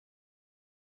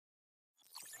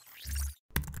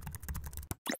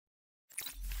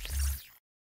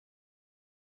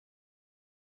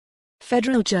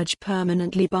Federal judge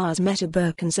permanently bars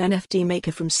MetaBirkins NFT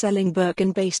maker from selling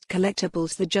Birkin-Based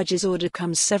collectibles. The judge's order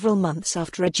comes several months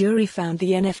after a jury found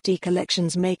the NFT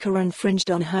collection's maker infringed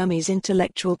on Hermes'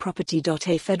 intellectual property.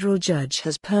 A federal judge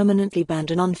has permanently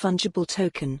banned a non-fungible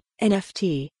token,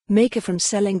 NFT, maker from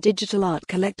selling digital art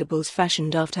collectibles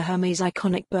fashioned after Hermes'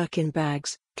 iconic Birkin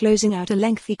bags, closing out a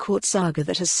lengthy court saga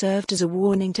that has served as a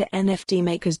warning to NFT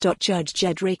makers. Judge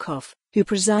Jed Rakoff, who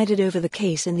presided over the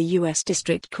case in the U.S.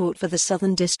 District Court for the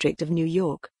Southern District of New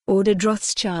York, ordered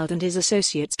Rothschild and his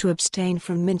associates to abstain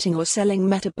from minting or selling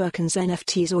MetaBirkins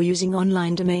NFTs or using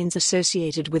online domains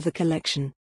associated with the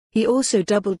collection. He also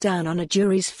doubled down on a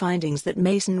jury's findings that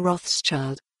Mason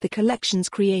Rothschild, the collection's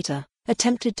creator,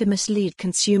 attempted to mislead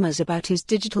consumers about his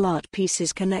digital art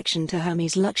pieces' connection to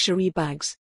Hermes luxury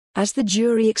bags. As the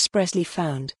jury expressly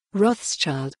found,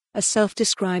 Rothschild, a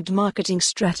self-described marketing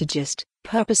strategist,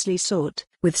 purposely sought,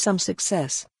 with some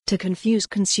success, to confuse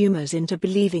consumers into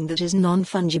believing that his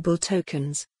non-fungible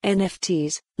tokens,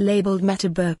 NFTs, labeled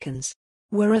MetaBirkins,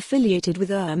 were affiliated with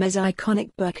Hermes'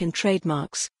 iconic Birkin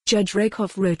trademarks, Judge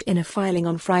Rakoff wrote in a filing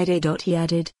on Friday. He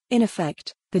added, in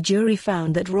effect, the jury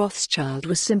found that Rothschild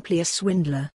was simply a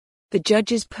swindler. The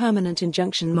judge's permanent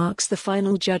injunction marks the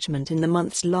final judgment in the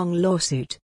months-long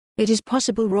lawsuit. It is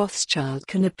possible Rothschild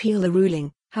can appeal the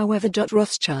ruling, however.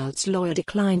 Rothschild's lawyer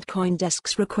declined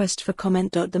CoinDesk's request for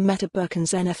comment. The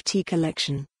MetaBirkins NFT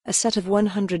collection, a set of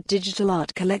 100 digital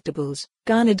art collectibles,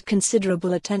 garnered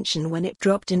considerable attention when it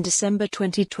dropped in December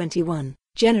 2021,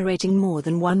 generating more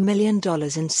than $1 million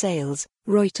in sales,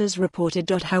 Reuters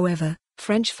reported. However,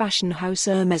 French fashion house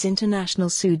Hermes International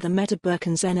sued the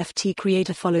MetaBirkins NFT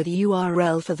creator. Follow the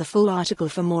URL for the full article.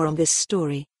 For more on this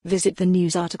story, visit the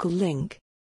news article link.